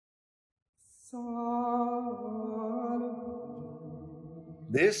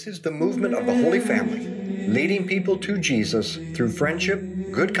This is the movement of the Holy Family, leading people to Jesus through friendship,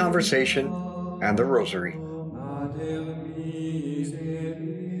 good conversation, and the Rosary.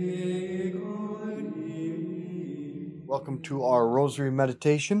 Welcome to our Rosary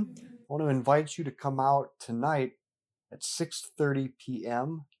meditation. I want to invite you to come out tonight at 6:30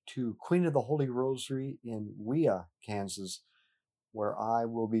 p.m. to Queen of the Holy Rosary in Wea, Kansas, where I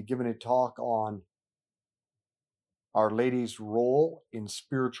will be giving a talk on Our Lady's role in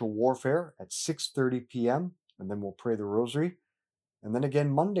spiritual warfare at 6:30 p.m., and then we'll pray the Rosary. And then again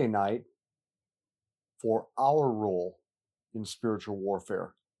Monday night for our role in spiritual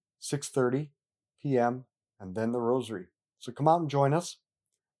warfare, 6:30 p.m., and then the Rosary. So come out and join us.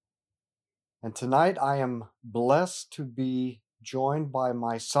 And tonight I am blessed to be joined by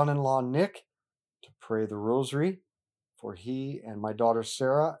my son-in-law Nick to pray the Rosary, for he and my daughter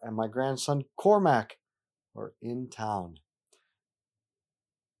Sarah and my grandson Cormac are in town.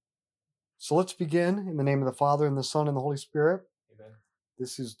 So let's begin in the name of the Father, and the Son, and the Holy Spirit. Amen.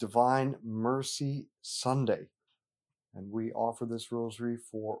 This is Divine Mercy Sunday, and we offer this Rosary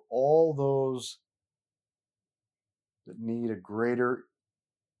for all those that need a greater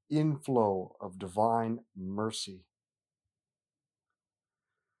inflow of divine mercy.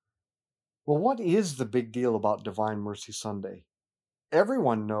 Well, what is the big deal about Divine Mercy Sunday?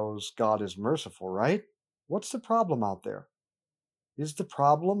 Everyone knows God is merciful, right? What's the problem out there? Is the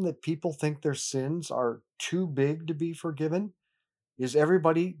problem that people think their sins are too big to be forgiven? Is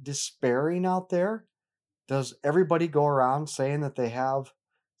everybody despairing out there? Does everybody go around saying that they have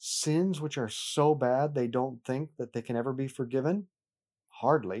sins which are so bad they don't think that they can ever be forgiven?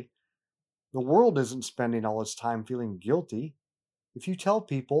 Hardly. The world isn't spending all its time feeling guilty. If you tell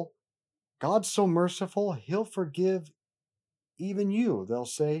people, God's so merciful, he'll forgive even you, they'll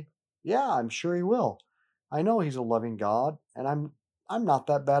say, yeah, I'm sure he will. I know he's a loving God, and I'm not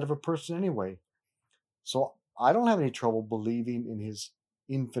that bad of a person anyway. So I don't have any trouble believing in his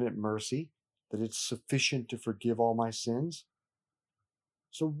infinite mercy, that it's sufficient to forgive all my sins.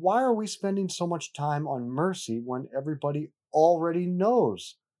 So why are we spending so much time on mercy when everybody already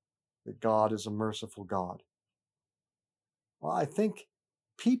knows that God is a merciful God? Well, I think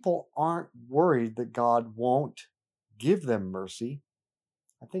people aren't worried that God won't give them mercy.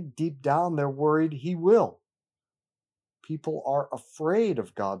 I think deep down they're worried he will. People are afraid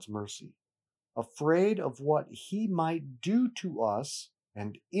of God's mercy, afraid of what he might do to us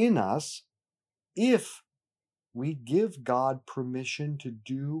and in us if we give God permission to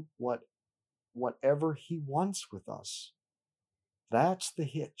do whatever he wants with us. That's the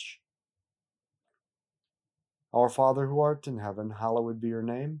hitch. Our Father who art in heaven, hallowed be your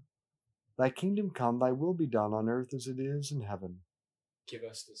name. Thy kingdom come, thy will be done on earth as it is in heaven. Give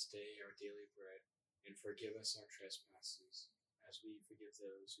us this day our daily bread, and forgive us our trespasses, as we forgive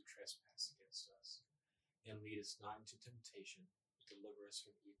those who trespass against us. And lead us not into temptation, but deliver us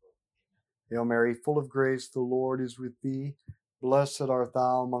from evil. Amen. Hail Mary, full of grace, the Lord is with thee. Blessed art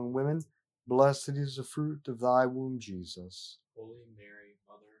thou among women. Blessed is the fruit of thy womb, Jesus. Holy Mary,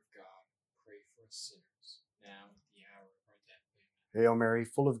 Mother of God, pray for us sinners, now and at the hour of our death. Amen. Hail Mary,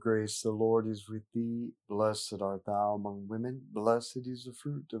 full of grace, the Lord is with thee. Blessed art thou among women. Blessed is the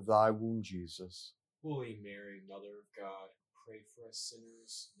fruit of thy womb, Jesus. Holy Mary, Mother of God, pray for us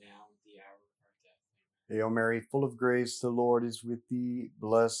sinners, now and at the hour of our death. Amen. Hail Mary, full of grace, the Lord is with thee.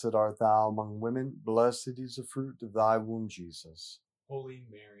 Blessed art thou among women. Blessed is the fruit of thy womb, Jesus. Holy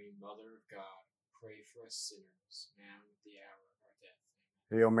Mary, Mother of God, pray for us sinners, now and at the hour of our death.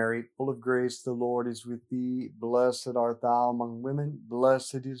 Amen. Hail Mary, full of grace, the Lord is with thee. Blessed art thou among women.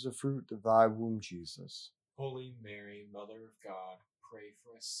 Blessed is the fruit of thy womb, Jesus. Holy Mary, Mother of God, pray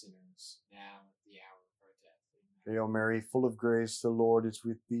for us sinners, now and at the hour of our death. Amen. Hail Mary, full of grace, the Lord is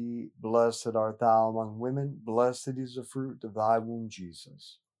with thee. Blessed art thou among women. Blessed is the fruit of thy womb,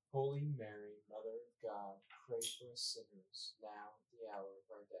 Jesus. Holy Mary, Mother of God, pray for us sinners, now and at the hour of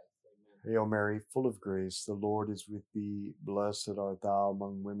our death. Amen. Hail Mary, full of grace, the Lord is with thee. Blessed art thou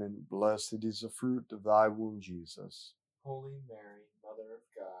among women. Blessed is the fruit of thy womb, Jesus. Holy Mary, Mother of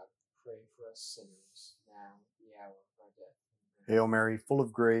God, pray for us sinners, now and at the hour of our death. Amen. Hail Mary, full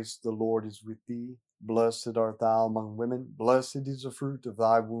of grace, the Lord is with thee. Blessed art thou among women. Blessed is the fruit of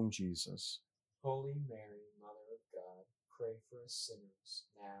thy womb, Jesus. Holy Mary, Mother of God, pray for us sinners,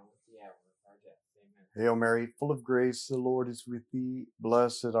 now and at the hour of our death. Amen. Hail Mary, full of grace, the Lord is with thee.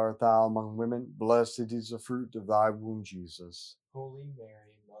 Blessed art thou among women. Blessed is the fruit of thy womb, Jesus. Holy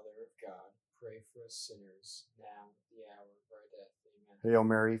Mary, Mother of God, pray for us sinners, now and at the hour of our death. Amen. Hail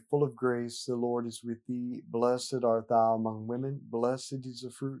Mary, full of grace, the Lord is with thee. Blessed art thou among women, blessed is the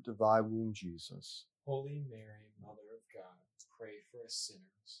fruit of thy womb, Jesus. Holy Mary, Mother of God, pray for us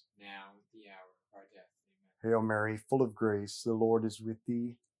sinners, now and at the hour of our death. Amen. Hail Mary, full of grace, the Lord is with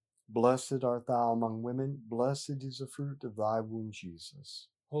thee. Blessed art thou among women, blessed is the fruit of thy womb, Jesus.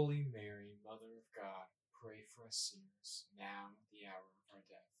 Holy Mary, Mother of God, pray for us sinners, now and at the hour of our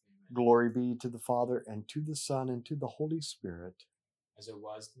death. Amen. Glory be to the Father, and to the Son, and to the Holy Spirit. As it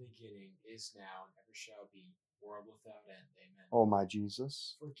was in the beginning, is now, and ever shall be, world without end. Amen. O my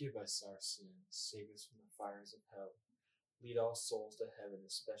Jesus, forgive us our sins, save us from the fires of hell. Lead all souls to heaven,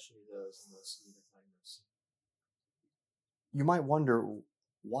 especially those in most need of thy mercy. you might wonder,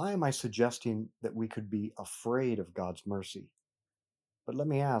 why am I suggesting that we could be afraid of God's mercy? But let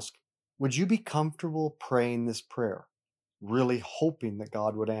me ask, would you be comfortable praying this prayer, really hoping that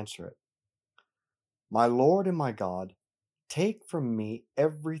God would answer it? My Lord and my God, take from me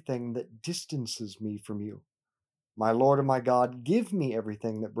everything that distances me from you. My Lord and my God, give me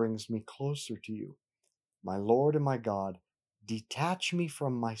everything that brings me closer to you. My Lord and my God, detach me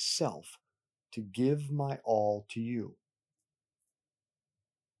from myself to give my all to you.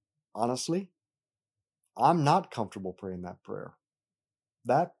 Honestly, I'm not comfortable praying that prayer.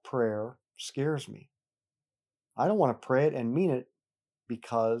 That prayer scares me. I don't want to pray it and mean it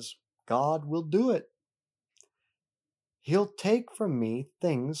because God will do it. He'll take from me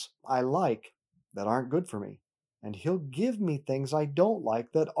things I like that aren't good for me, and He'll give me things I don't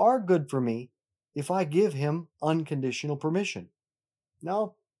like that are good for me if I give Him unconditional permission.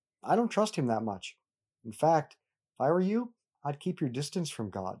 No, I don't trust Him that much. In fact, if I were you, I'd keep your distance from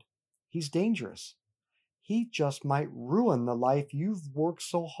God. He's dangerous. He just might ruin the life you've worked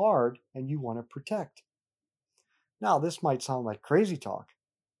so hard and you want to protect. Now, this might sound like crazy talk,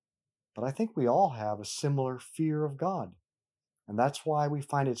 but I think we all have a similar fear of God. And that's why we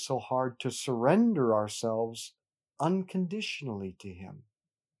find it so hard to surrender ourselves unconditionally to Him.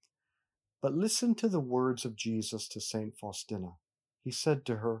 But listen to the words of Jesus to St. Faustina. He said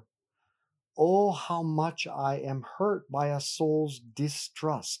to her, "Oh, how much I am hurt by a soul's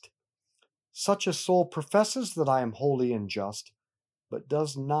distrust. Such a soul professes that I am holy and just, but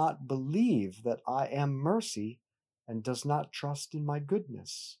does not believe that I am mercy and does not trust in my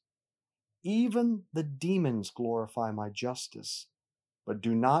goodness. Even the demons glorify my justice, but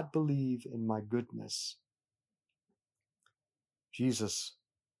do not believe in my goodness." Jesus,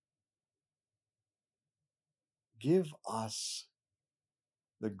 give us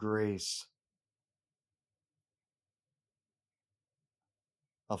the grace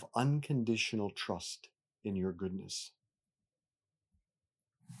of unconditional trust in your goodness.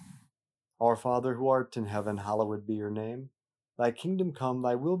 Our Father, who art in heaven, hallowed be your name. Thy kingdom come,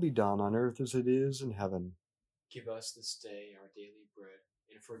 thy will be done on earth as it is in heaven. Give us this day our daily bread,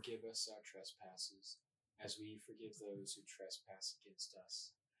 and forgive us our trespasses, as we forgive those who trespass against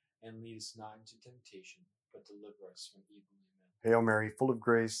us. And lead us not into temptation, but deliver us from evil. Amen. Hail Mary, full of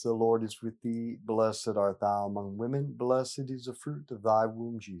grace, the Lord is with thee. Blessed art thou among women, blessed is the fruit of thy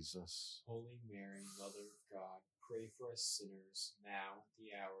womb, Jesus. Holy Mary, Mother of God, pray for us sinners, now at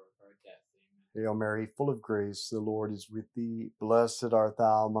the hour of our death. Amen. Hail Mary, full of grace, the Lord is with thee. Blessed art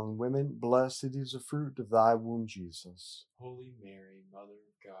thou among women, blessed is the fruit of thy womb, Jesus. Holy Mary, Mother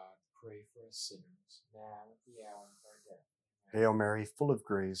of God, pray for us sinners, now at the hour of our death. Hail Mary, full of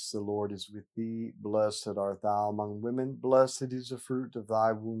grace, the Lord is with thee. Blessed art thou among women, blessed is the fruit of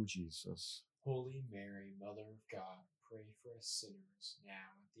thy womb, Jesus. Holy Mary, Mother of God, pray for us sinners,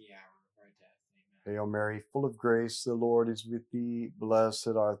 now at the hour of our death. Amen. Hail Mary, full of grace, the Lord is with thee.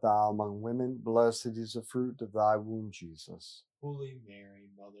 Blessed art thou among women, blessed is the fruit of thy womb, Jesus. Holy Mary,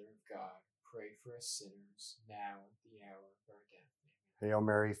 Mother of God, pray for us sinners, now at the hour of our death. Hail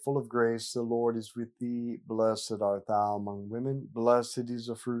Mary, full of grace, the Lord is with thee. Blessed art thou among women, blessed is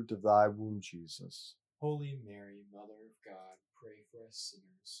the fruit of thy womb, Jesus. Holy Mary, Mother of God, pray for us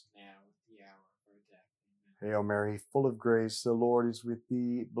sinners, now at the hour of our death. Amen. Hail Mary, full of grace, the Lord is with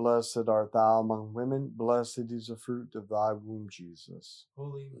thee. Blessed art thou among women, blessed is the fruit of thy womb, Jesus.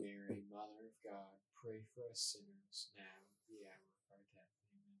 Holy Mary, Mother of God, pray for us sinners, now at the hour of our death.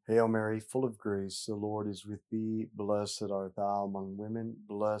 Amen. Hail Mary, full of grace, the Lord is with thee. Blessed art thou among women,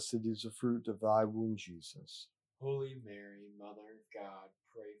 blessed is the fruit of thy womb, Jesus. Holy Mary, Mother of God,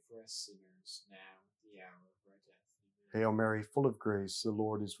 pray for us sinners, now at the hour of our death. Amen. Hail Mary, full of grace, the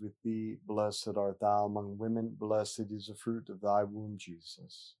Lord is with thee. Blessed art thou among women, blessed is the fruit of thy womb,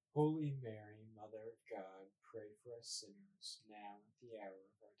 Jesus. Holy Mary, Mother of God, pray for us sinners, now at the hour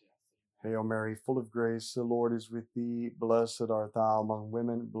of our death. Amen. Hail Mary, full of grace, the Lord is with thee. Blessed art thou among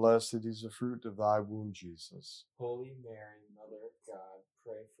women, blessed is the fruit of thy womb, Jesus. Holy Mary, Mother of God,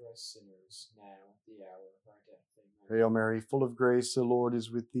 us sinners, now at the hour of our death. Amen. Hail Mary, full of grace, the Lord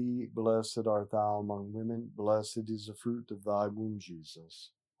is with thee. Blessed art thou among women. Blessed is the fruit of thy womb,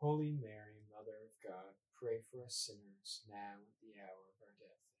 Jesus. Holy Mary, Mother of God, pray for us sinners, now at the hour of our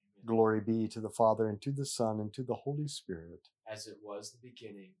death. Amen. Glory be to the Father, and to the Son, and to the Holy Spirit. As it was in the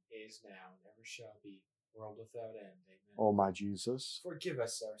beginning, is now, and ever shall be, world without end. Amen. O my Jesus, Forgive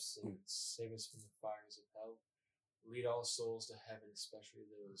us our sins, save us from the fires of hell, lead all souls to heaven, especially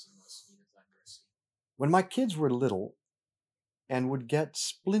those in most need of thy mercy. when my kids were little and would get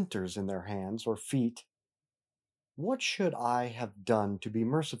splinters in their hands or feet, what should I have done to be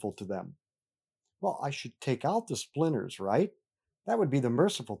merciful to them? Well, I should take out the splinters, right? That would be the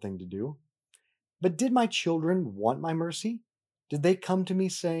merciful thing to do. But did my children want my mercy? Did they come to me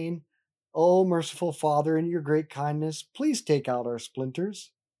saying, "Oh, merciful Father, in your great kindness, please take out our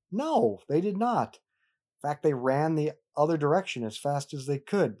splinters"? No, they did not. In fact, they ran the other direction as fast as they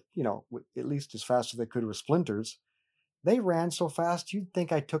could, at least as fast as they could with splinters. They ran so fast you'd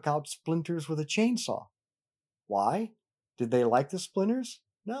think I took out splinters with a chainsaw. Why? Did they like the splinters?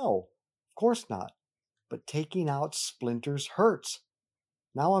 No, of course not. But taking out splinters hurts.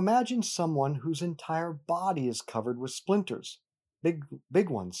 Now imagine someone whose entire body is covered with splinters. Big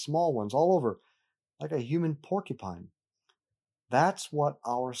ones, small ones, all over, like a human porcupine. That's what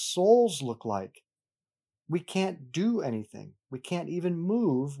our souls look like. We can't do anything. We can't even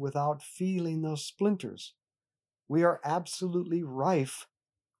move without feeling those splinters. We are absolutely rife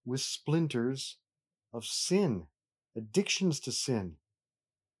with splinters of sin, addictions to sin.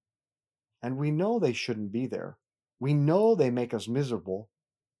 And we know they shouldn't be there. We know they make us miserable,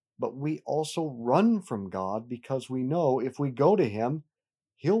 but we also run from God because we know if we go to Him,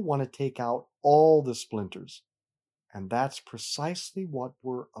 He'll want to take out all the splinters. And that's precisely what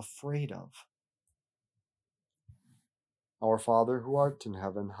we're afraid of. Our Father, who art in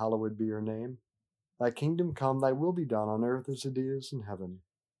heaven, hallowed be your name. Thy kingdom come, thy will be done on earth as it is in heaven.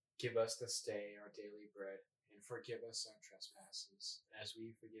 Give us this day our daily bread, and forgive us our trespasses, as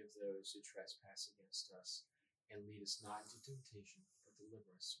we forgive those who trespass against us. And lead us not into temptation, but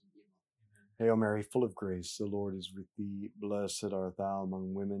deliver us from evil. Amen. Hail Mary, full of grace, the Lord is with thee. Blessed art thou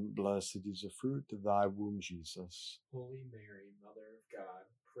among women. Blessed is the fruit of thy womb, Jesus. Holy Mary, Mother of God,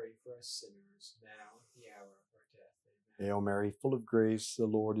 pray for us sinners, now at the hour of our death. Amen. Hail Mary, full of grace, the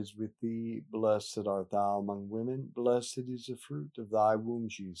Lord is with thee. Blessed art thou among women. Blessed is the fruit of thy womb,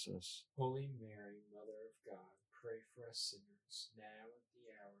 Jesus. Holy Mary, Mother of God, pray for us sinners, now at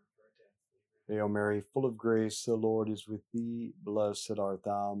the hour of our death. Amen. Hail Mary, full of grace, the Lord is with thee. Blessed art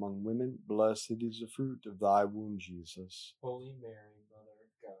thou among women. Blessed is the fruit of thy womb, Jesus. Holy Mary, Mother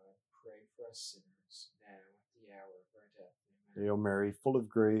of God, pray for us sinners, now at the hour of our death. Amen. Hail Mary, full of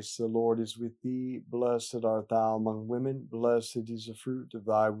grace, the Lord is with thee. Blessed art thou among women. Blessed is the fruit of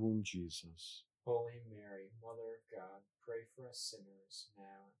thy womb, Jesus. Holy Mary, Mother of God, pray for us sinners, now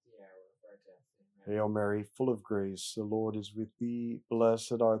at the hour of our death. Amen. Hail Mary, full of grace, the Lord is with thee.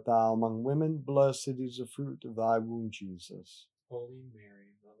 Blessed art thou among women. Blessed is the fruit of thy womb, Jesus. Holy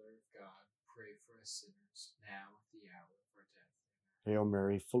Mary, Mother of God, pray for us sinners, now at the hour of our death. Amen. Hail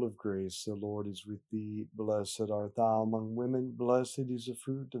Mary, full of grace, the Lord is with thee. Blessed art thou among women. Blessed is the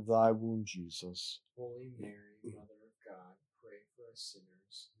fruit of thy womb, Jesus. Holy Mary, Mother of God, pray for us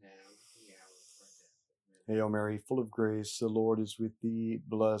sinners, now at the hour of our death. Amen. Hail Mary, full of grace, the Lord is with thee.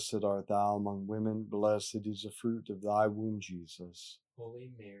 Blessed art thou among women. Blessed is the fruit of thy womb, Jesus.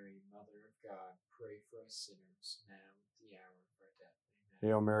 Holy Mary, Mother of God, pray for us sinners, now at the hour of our death. Amen.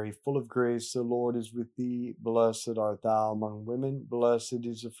 Hail Mary, full of grace, the Lord is with thee. Blessed art thou among women. Blessed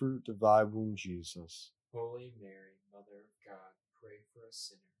is the fruit of thy womb, Jesus. Holy Mary, Mother of God, pray for us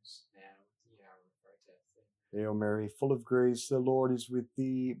sinners, now at the hour of our death. Amen. Hail Mary, full of grace, the Lord is with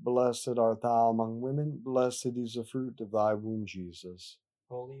thee. Blessed art thou among women. Blessed is the fruit of thy womb, Jesus.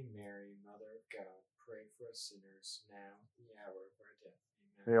 Holy Mary, Mother of God, pray for us sinners, now at the hour of our death.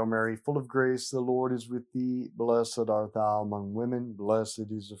 Amen. Hail Mary, full of grace, the Lord is with thee. Blessed art thou among women. Blessed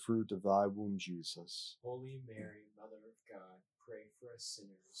is the fruit of thy womb, Jesus. Holy Mary, Mother of God, pray for us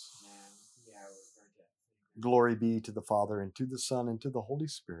sinners, now at the hour of our death. Amen. Glory be to the Father, and to the Son, and to the Holy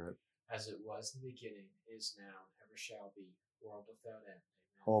Spirit. As it was in the beginning, is now, and ever shall be, world without end.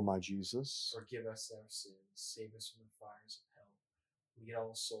 Amen. O my Jesus, Forgive us our sins, save us from the fires of hell. Lead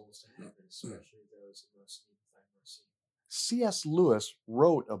all souls to heaven, especially those in most need of thy mercy. C.S. Lewis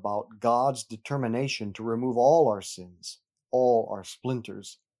wrote about God's determination to remove all our sins, all our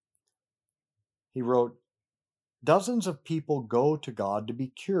splinters. He wrote, "Dozens of people go to God to be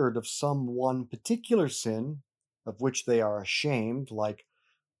cured of some one particular sin of which they are ashamed, like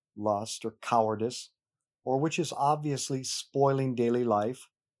lust or cowardice, or which is obviously spoiling daily life,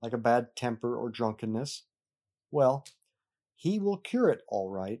 like a bad temper or drunkenness, well, he will cure it all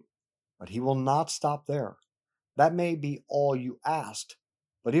right, but he will not stop there. That may be all you asked,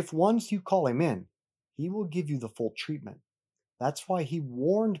 but if once you call him in, he will give you the full treatment. That's why he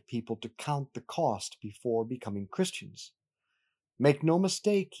warned people to count the cost before becoming Christians. Make no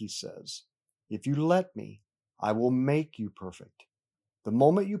mistake, he says, if you let me, I will make you perfect. The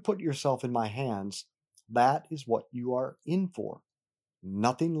moment you put yourself in my hands, that is what you are in for.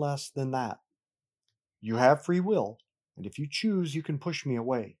 Nothing less than that. You have free will, and if you choose, you can push me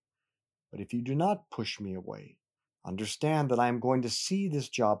away. But if you do not push me away, understand that I am going to see this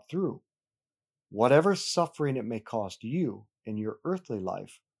job through. Whatever suffering it may cost you in your earthly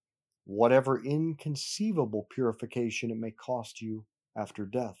life, whatever inconceivable purification it may cost you after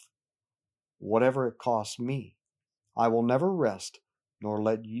death, whatever it costs me, I will never rest nor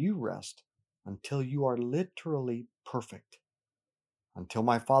let you rest until you are literally perfect, until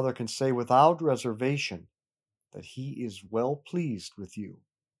my Father can say without reservation that he is well pleased with you,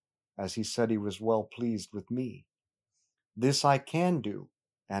 as he said he was well pleased with me. This I can do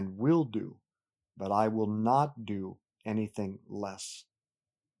and will do, but I will not do anything less.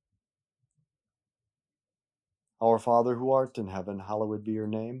 Our Father who art in heaven, hallowed be your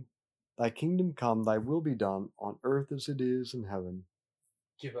name. Thy kingdom come, thy will be done, on earth as it is in heaven.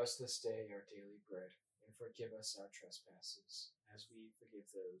 Give us this day our daily bread, and forgive us our trespasses, as we forgive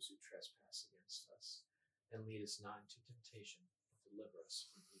those who trespass against us. And lead us not into temptation, but deliver us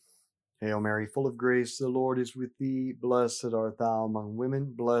from evil. Hail Mary, full of grace, the Lord is with thee. Blessed art thou among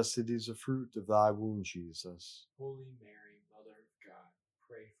women. Blessed is the fruit of thy womb, Jesus. Holy Mary, Mother of God,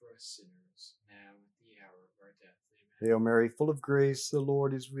 pray for us sinners, now and at the hour of our death. Amen. Hail Mary, full of grace, the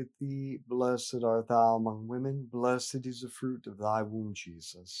Lord is with thee. Blessed art thou among women. Blessed is the fruit of thy womb,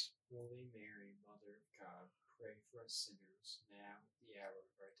 Jesus. Holy Mary, Mother of God, pray for us sinners, now and at the hour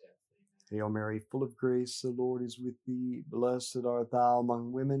of our death. Amen. Hail Mary, full of grace, the Lord is with thee. Blessed art thou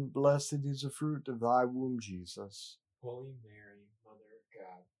among women. Blessed is the fruit of thy womb, Jesus. Holy Mary, Mother of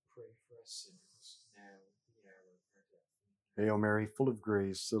God, pray for us sinners, now and at the hour of our death. Amen. Hail Mary, full of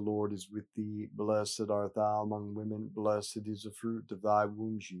grace, the Lord is with thee. Blessed art thou among women. Blessed is the fruit of thy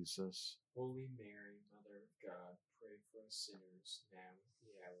womb, Jesus. Holy Mary, Mother of God, pray for us sinners, now and at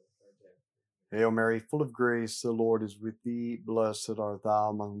the hour of our death. Amen. Hail Mary, full of grace, the Lord is with thee. Blessed art thou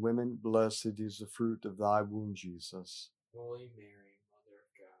among women. Blessed is the fruit of thy womb, Jesus. Holy Mary, Mother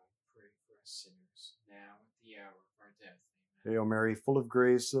of God, pray for us sinners, now and at the hour of our death. Amen. Hail Mary, full of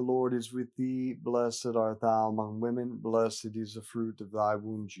grace, the Lord is with thee. Blessed art thou among women. Blessed is the fruit of thy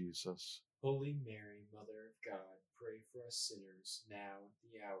womb, Jesus. Holy Mary, Mother of God, pray for us sinners, now and at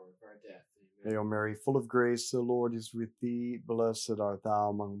the hour of our death. Amen. Hail Mary, full of grace, the Lord is with thee. Blessed art thou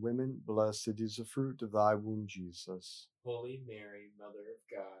among women. Blessed is the fruit of thy womb, Jesus. Holy Mary, Mother of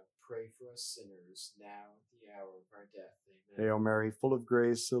God, pray for us sinners, now and at the hour of our death. Amen. Hail Mary, full of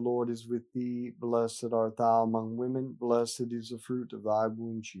grace, the Lord is with thee. Blessed art thou among women. Blessed is the fruit of thy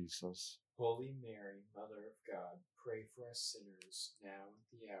womb, Jesus. Holy Mary, Mother of God, pray for us sinners, now and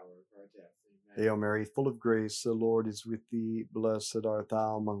at the hour of our death. Amen. Hail Mary, full of grace, the Lord is with thee. Blessed art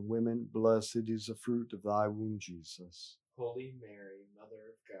thou among women. Blessed is the fruit of thy womb, Jesus. Holy Mary, Mother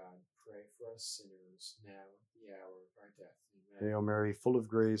of God, pray for us sinners, now and at the hour of our death. Amen. Hail Mary, full of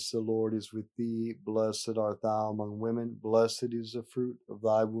grace, the Lord is with thee. Blessed art thou among women. Blessed is the fruit of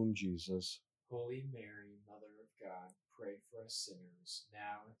thy womb, Jesus. Holy Mary, Mother of God, pray for us sinners,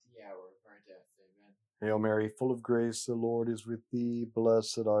 now and at the hour of our death. Amen. Hail Mary, full of grace, the Lord is with thee.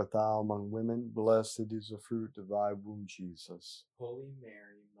 Blessed art thou among women. Blessed is the fruit of thy womb, Jesus. Holy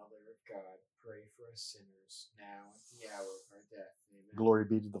Mary, Mother of God, pray for us sinners, now and at the hour of our death. Amen. Glory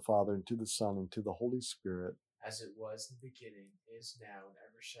be to the Father, and to the Son, and to the Holy Spirit. As it was in the beginning, is now, and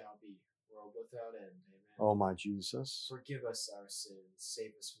ever shall be, world without end. Amen. O my Jesus, Forgive us our sins,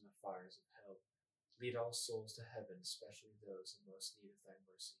 save us from the fires of hell. Lead all souls to heaven, especially those in most need of thy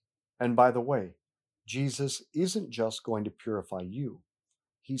mercy. and by the way, Jesus isn't just going to purify you,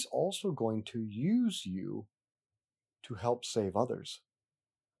 he's also going to use you to help save others.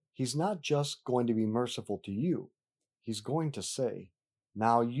 He's not just going to be merciful to you, he's going to say,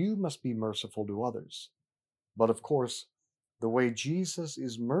 now you must be merciful to others. But of course, the way Jesus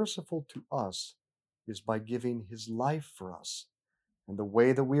is merciful to us is by giving his life for us. And the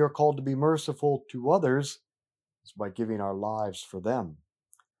way that we are called to be merciful to others is by giving our lives for them,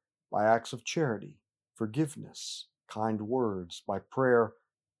 by acts of charity, forgiveness, kind words, by prayer,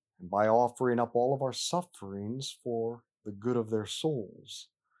 and by offering up all of our sufferings for the good of their souls.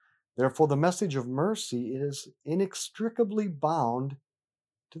 Therefore, the message of mercy is inextricably bound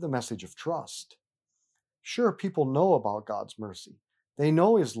to the message of trust. Sure, people know about God's mercy. They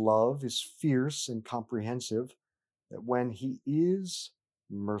know his love is fierce and comprehensive, that when he is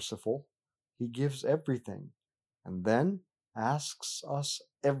merciful, he gives everything, and then asks us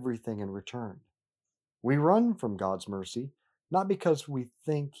everything in return. We run from God's mercy, not because we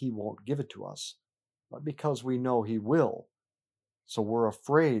think he won't give it to us, but because we know he will. So we're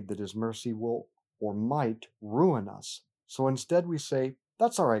afraid that his mercy will or might ruin us. So instead we say,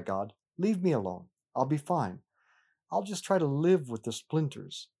 "That's all right, God. Leave me alone. I'll be fine. I'll just try to live with the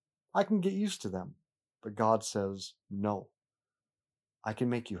splinters. I can get used to them." But God says, "No. I can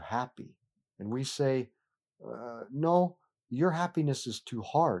make you happy." And we say, "No, your happiness is too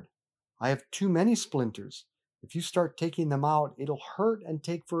hard. I have too many splinters. If you start taking them out, it'll hurt and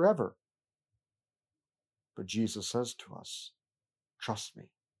take forever." But Jesus says to us, "Trust me."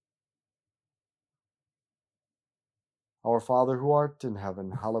 Our Father who art in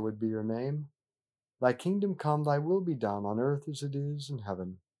heaven, hallowed be your name. Thy kingdom come, thy will be done on earth as it is in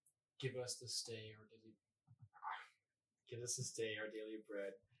heaven. Give us this day our daily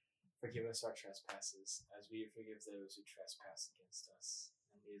bread. Forgive us our trespasses, as we forgive those who trespass against us.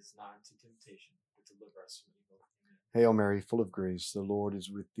 And lead us not into temptation, but deliver us from evil. Amen. Hail Mary, full of grace, the Lord is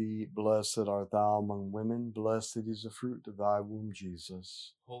with thee. Blessed art thou among women. Blessed is the fruit of thy womb,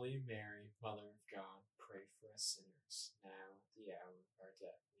 Jesus. Holy Mary, Mother of God, pray for us sinners, now at the hour of our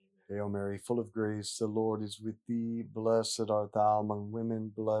death. Amen. Hail Mary, full of grace, the Lord is with thee. Blessed art thou among women.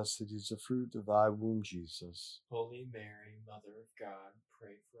 Blessed is the fruit of thy womb, Jesus. Holy Mary, Mother of God,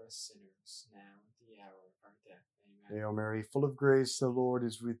 pray for us sinners, now at the hour of our death. Amen. Hail Mary, full of grace, the Lord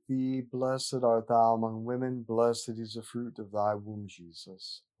is with thee. Blessed art thou among women. Blessed is the fruit of thy womb,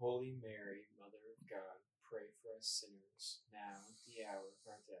 Jesus. Holy Mary, Mother of God, pray for us sinners, now at the hour of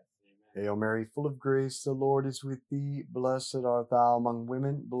our death. Amen. Hail Mary, full of grace, the Lord is with thee. Blessed art thou among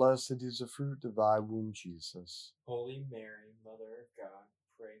women. Blessed is the fruit of thy womb, Jesus. Holy Mary, Mother of God,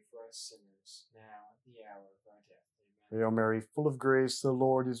 pray for us sinners, now at the hour of our death. Amen. Hail Mary, full of grace, the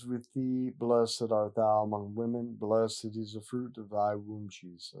Lord is with thee. Blessed art thou among women. Blessed is the fruit of thy womb,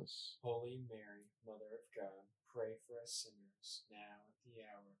 Jesus. Holy Mary, Mother of God, pray for us sinners, now at the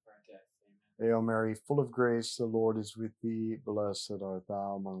hour of our death. Amen. Hail Mary, full of grace, the Lord is with thee. Blessed art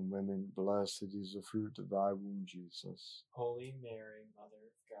thou among women. Blessed is the fruit of thy womb, Jesus. Holy Mary, Mother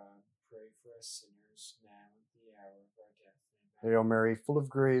of God, pray for us sinners, now at the hour of our death. Amen. Hail Mary, full of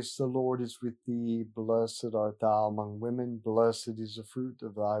grace, the Lord is with thee. Blessed art thou among women. Blessed is the fruit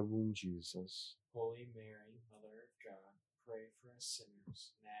of thy womb, Jesus. Holy Mary, Mother of God, pray for us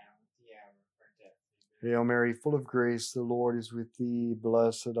sinners, now at the hour of our death. Amen. Hail Mary, full of grace, the Lord is with thee.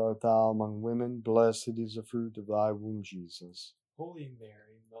 Blessed art thou among women. Blessed is the fruit of thy womb, Jesus. Holy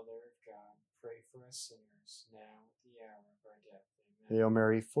Mary, Mother of God, pray for us sinners, now at the hour of our death. Amen. Hail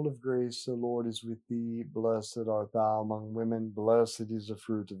Mary, full of grace, the Lord is with thee. Blessed art thou among women. Blessed is the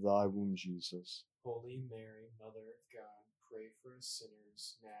fruit of thy womb, Jesus. Holy Mary, Mother of God, pray for us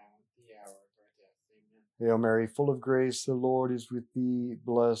sinners, now at the hour of our death. Amen. Hail Mary, full of grace, the Lord is with thee.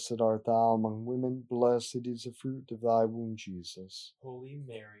 Blessed art thou among women. Blessed is the fruit of thy womb, Jesus. Holy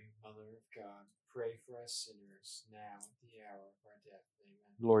Mary, Mother of God, pray for us sinners, now at the hour of our death.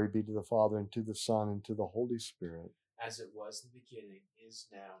 Amen. Glory be to the Father, and to the Son, and to the Holy Spirit. As it was in the beginning, is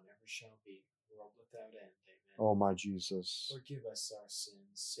now, and ever shall be, world without end. Amen. O my Jesus. Forgive us our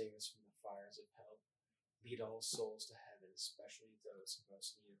sins, save us from the fires of hell. Lead all souls to heaven, especially those who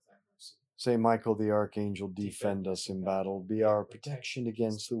most need of thy mercy. Saint Michael the Archangel, defend us in battle. Be our protection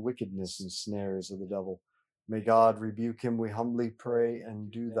against the wickedness and snares of the devil. May God rebuke him, we humbly pray, and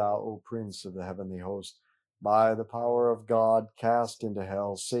do thou, O Prince of the heavenly host, by the power of God, cast into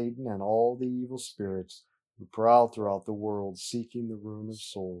hell Satan and all the evil spirits who prowl throughout the world, seeking the ruin of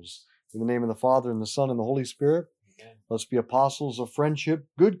souls. In the name of the Father, and the Son, and the Holy Spirit, Amen. let's be apostles of friendship,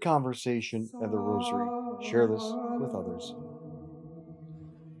 good conversation, and the rosary. Share this with others.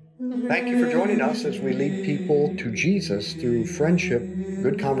 Thank you for joining us as we lead people to Jesus through friendship,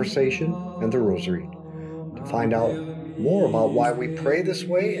 good conversation, and the rosary. To find out more about why we pray this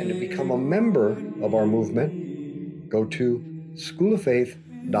way and to become a member of our movement, go to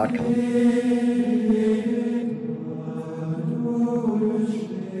schooloffaith.com.